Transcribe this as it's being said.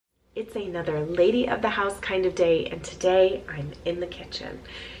It's another lady of the house kind of day, and today I'm in the kitchen.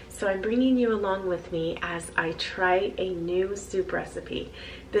 So I'm bringing you along with me as I try a new soup recipe.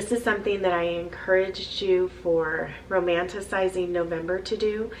 This is something that I encouraged you for romanticizing November to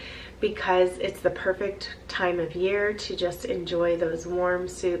do because it's the perfect time of year to just enjoy those warm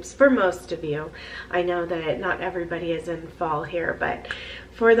soups for most of you. I know that not everybody is in fall here, but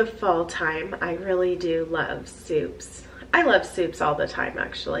for the fall time, I really do love soups. I love soups all the time,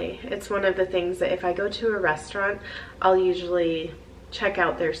 actually. It's one of the things that if I go to a restaurant, I'll usually check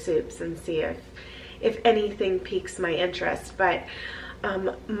out their soups and see if anything piques my interest. But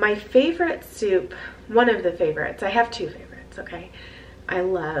my favorite soup, one of the favorites, I have two favorites, okay? I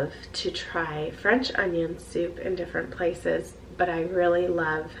love to try French onion soup in different places, but I really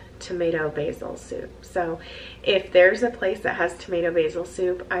love tomato basil soup. So if there's a place that has tomato basil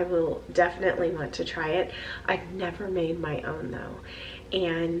soup, I will definitely want to try it. I've never made my own though,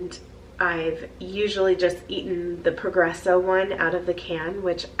 and I've usually just eaten the Progresso one out of the can,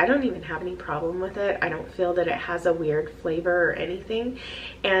 which I don't even have any problem with it. I don't feel that it has a weird flavor or anything.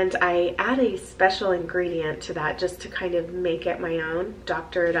 And I add a special ingredient to that just to kind of make it my own,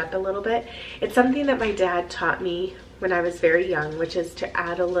 doctor it up a little bit. It's something that my dad taught me when I was very young, which is to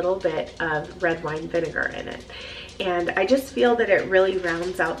add a little bit of red wine vinegar in it. And I just feel that it really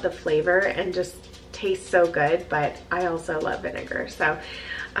rounds out the flavor and just tastes so good, but I also love vinegar. So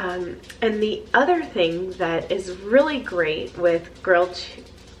and the other thing that is really great with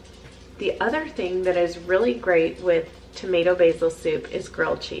tomato basil soup is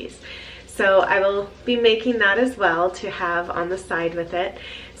grilled cheese. So I will be making that as well to have on the side with it.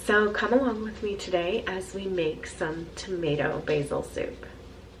 So come along with me today as we make some tomato basil soup.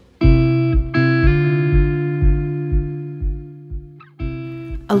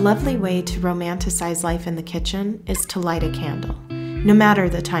 A lovely way to romanticize life in the kitchen is to light a candle, no matter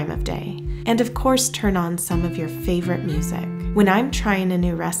the time of day. And of course, turn on some of your favorite music. When I'm trying a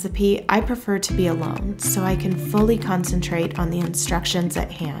new recipe, I prefer to be alone so I can fully concentrate on the instructions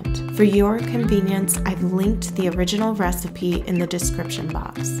at hand. For your convenience, I've linked the original recipe in the description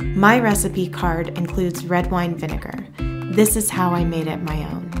box. My recipe card includes red wine vinegar. This is how I made it my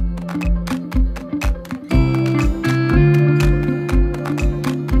own.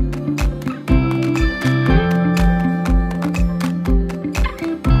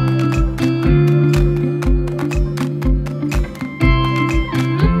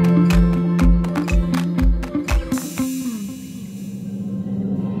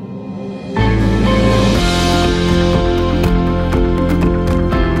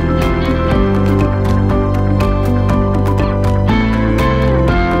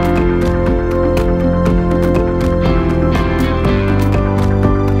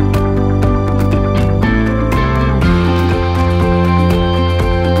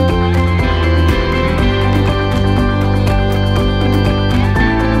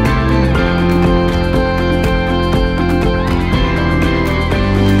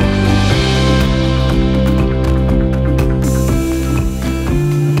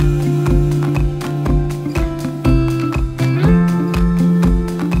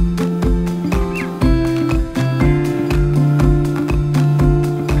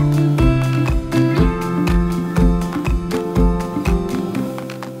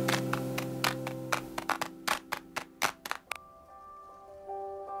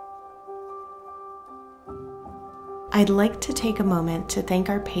 I'd like to take a moment to thank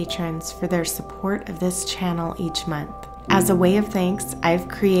our patrons for their support of this channel each month. As a way of thanks, I've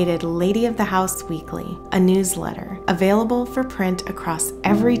created Lady of the House Weekly, a newsletter available for print across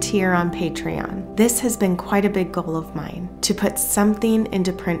every tier on Patreon. This has been quite a big goal of mine, to put something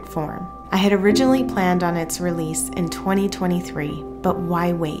into print form. I had originally planned on its release in 2023, but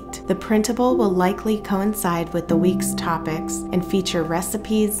why wait? The printable will likely coincide with the week's topics and feature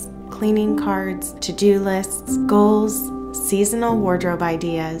recipes, cleaning cards, to-do lists, goals, seasonal wardrobe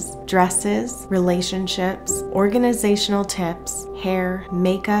ideas, dresses, relationships, organizational tips, hair,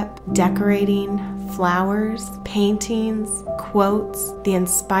 makeup, decorating, flowers, paintings, quotes, the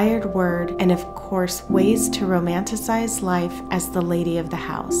inspired word, and of course, ways to romanticize life as the lady of the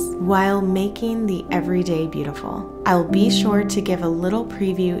house while making the everyday beautiful. I'll be sure to give a little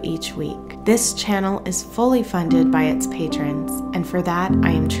preview each week. This channel is fully funded by its patrons, and for that,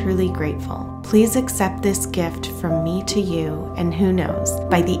 I am truly grateful. Please accept this gift from me to you, and who knows,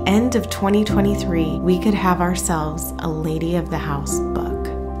 by the end of 2023, we could have ourselves a Lady of the House book.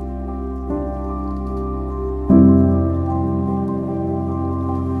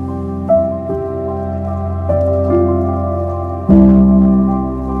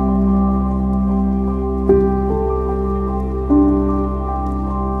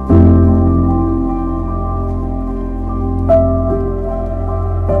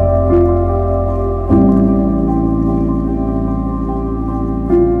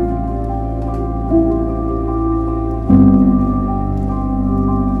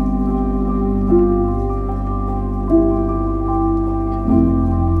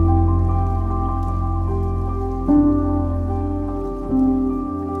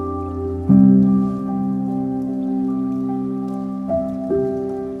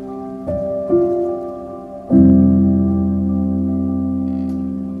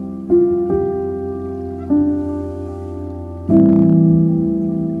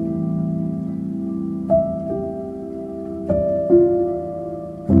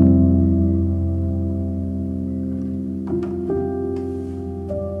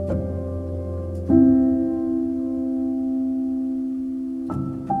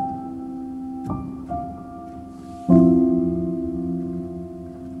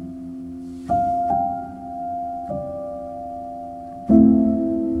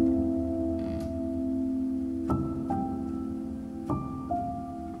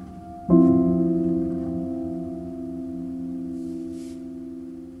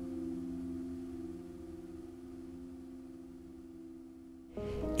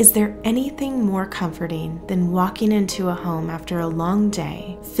 Is there anything more comforting than walking into a home after a long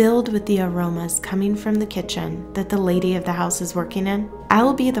day, filled with the aromas coming from the kitchen that the lady of the house is working in? I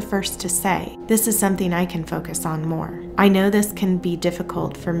will be the first to say, this is something I can focus on more. I know this can be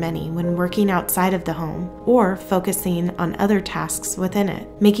difficult for many when working outside of the home or focusing on other tasks within it.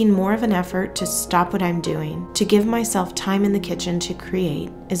 Making more of an effort to stop what I'm doing, to give myself time in the kitchen to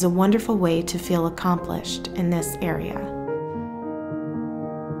create, is a wonderful way to feel accomplished in this area.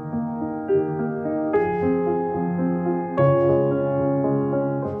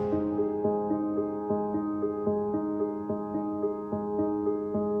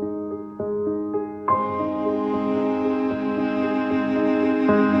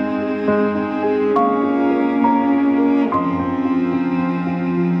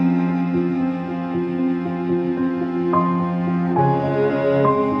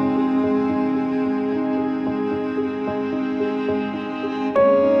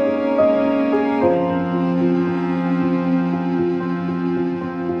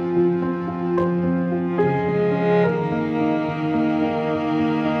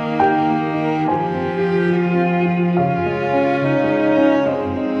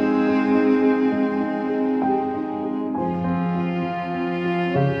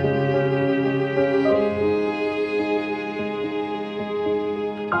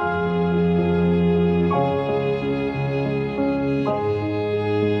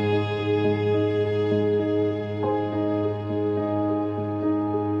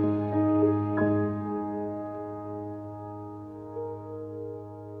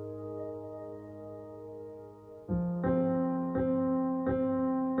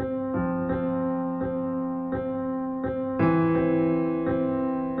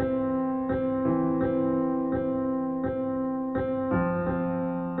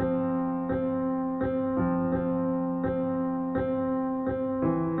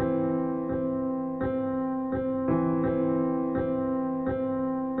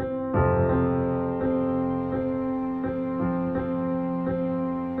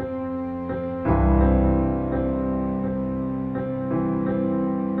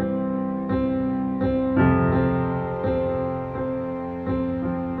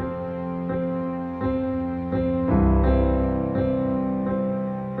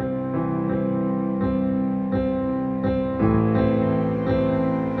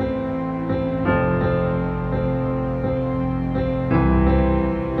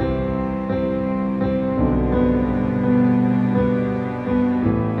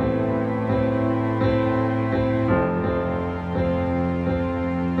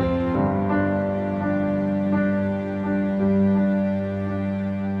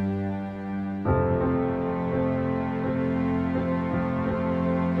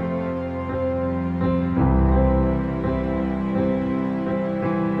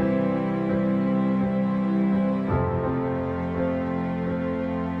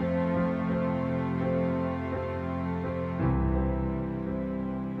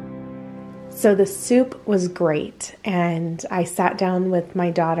 So the soup was great, and I sat down with my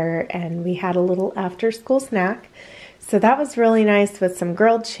daughter and we had a little after school snack. So that was really nice with some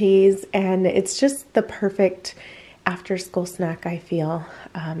grilled cheese, and it's just the perfect after school snack, I feel.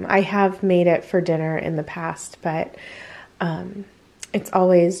 I have made it for dinner in the past, but it's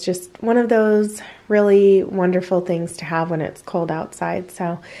always just one of those really wonderful things to have when it's cold outside.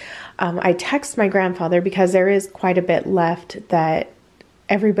 So I text my grandfather because there is quite a bit left that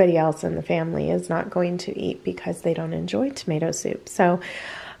everybody else in the family is not going to eat because they don't enjoy tomato soup. So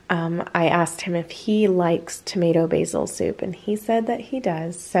I asked him if he likes tomato basil soup, and he said that he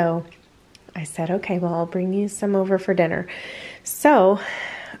does. So I said, okay, well, I'll bring you some over for dinner. So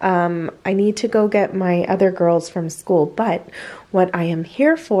I need to go get my other girls from school, but what I am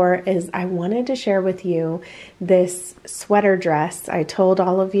here for is I wanted to share with you this sweater dress. I told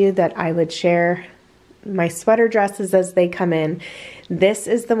all of you that I would share my sweater dresses as they come in. This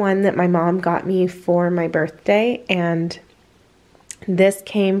is the one that my mom got me for my birthday, and this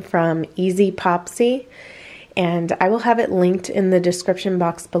came from Easy Popsy, and I will have it linked in the description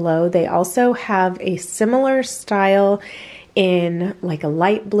box below. They also have a similar style in like a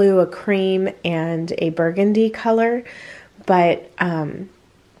light blue, a cream, and a burgundy color, but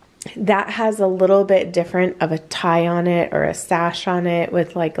that has a little bit different of a tie on it or a sash on it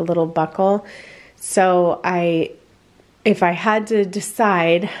with like a little buckle. So if I had to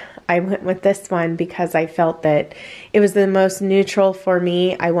decide, I went with this one because I felt that it was the most neutral for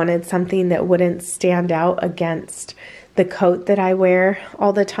me. I wanted something that wouldn't stand out against the coat that I wear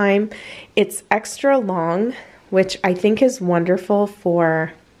all the time. It's extra long, which I think is wonderful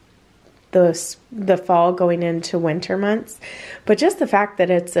for the fall going into winter months. But just the fact that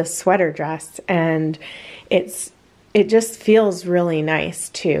it's a sweater dress and it just feels really nice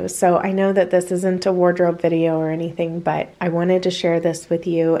too. So I know that this isn't a wardrobe video or anything, but I wanted to share this with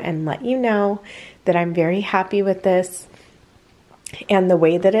you and let you know that I'm very happy with this and the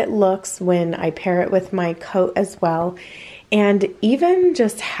way that it looks when I pair it with my coat as well. And even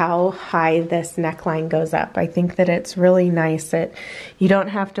just how high this neckline goes up. I think that it's really nice that you don't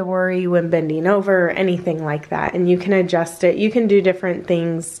have to worry when bending over or anything like that. And you can adjust it. You can do different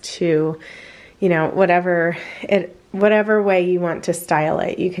things to, you know, whatever way you want to style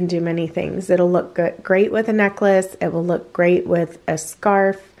it. You can do many things. It'll look great with a necklace. It will look great with a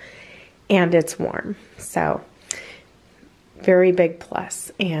scarf, and it's warm. So very big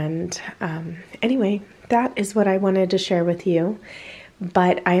plus. And anyway, that is what I wanted to share with you.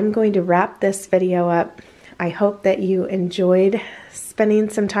 But I am going to wrap this video up. I hope that you enjoyed spending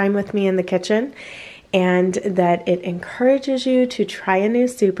some time with me in the kitchen and that it encourages you to try a new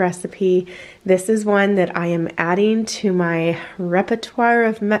soup recipe. This is one that I am adding to my repertoire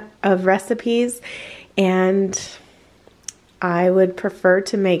of recipes, and I would prefer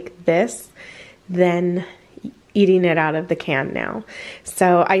to make this than eating it out of the can now.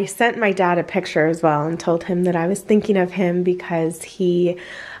 So I sent my dad a picture as well and told him that I was thinking of him because he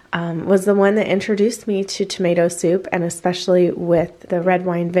was the one that introduced me to tomato soup, and especially with the red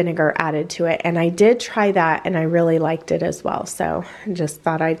wine vinegar added to it. And I did try that and I really liked it as well. So I just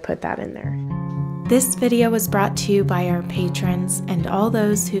thought I'd put that in there. This video was brought to you by our patrons and all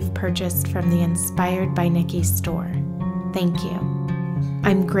those who've purchased from the Inspired by Nikki store. Thank you.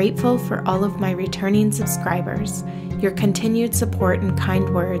 I'm grateful for all of my returning subscribers. Your continued support and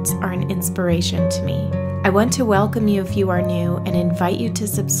kind words are an inspiration to me. I want to welcome you if you are new and invite you to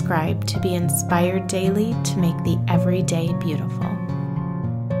subscribe to be inspired daily to make the everyday beautiful.